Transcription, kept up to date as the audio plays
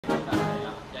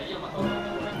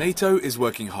NATO is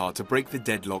working hard to break the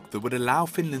deadlock that would allow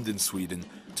Finland and Sweden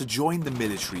to join the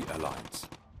military alliance.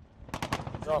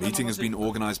 A meeting has been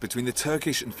organised between the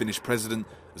Turkish and Finnish president,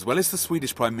 as well as the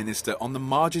Swedish Prime Minister, on the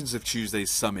margins of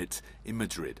Tuesday's summit in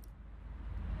Madrid.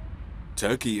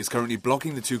 Turkey is currently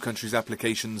blocking the two countries'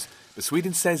 applications, but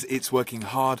Sweden says it's working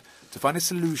hard to find a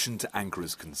solution to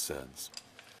Ankara's concerns.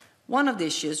 One of the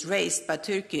issues raised by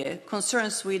Turkey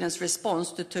concerns Sweden's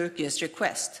response to Turkey's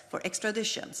request for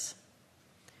extraditions.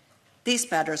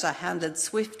 These matters are handled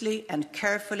swiftly and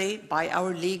carefully by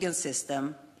our legal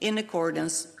system in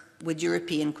accordance with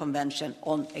European Convention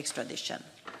on Extradition.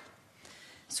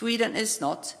 Sweden is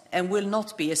not and will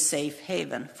not be a safe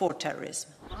haven for terrorism.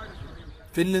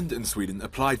 Finland and Sweden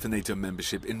applied for NATO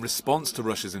membership in response to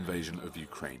Russia's invasion of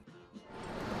Ukraine.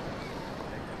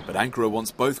 But Ankara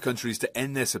wants both countries to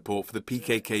end their support for the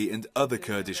PKK and other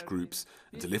Kurdish groups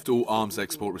and to lift all arms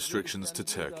export restrictions to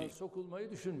Turkey.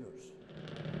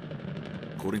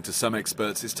 According to some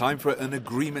experts, it's time for an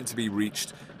agreement to be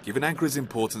reached, given Ankara's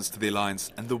importance to the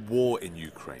alliance and the war in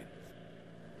Ukraine.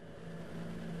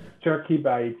 Turkey,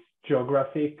 by its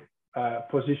geographic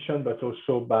position, but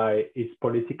also by its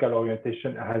political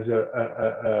orientation, has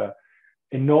an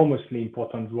enormously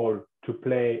important role to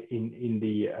play in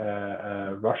the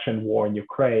Russian war in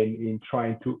Ukraine, in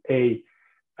trying to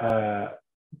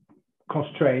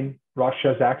constrain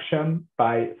Russia's action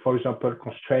by, for example,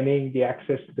 constraining the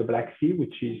access to the Black Sea,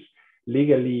 which is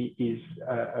legally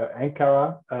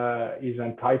Ankara is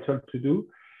entitled to do,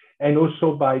 and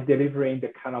also by delivering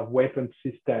the kind of weapon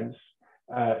systems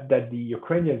that the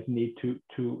Ukrainians need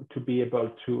to be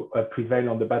able to prevail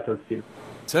on the battlefield.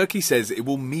 Turkey says it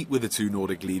will meet with the two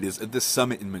Nordic leaders at the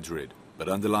summit in Madrid, but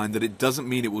underlined that it doesn't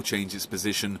mean it will change its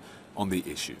position on the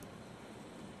issue.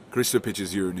 Christopher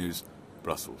Pitchers, Euronews,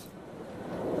 Brussels.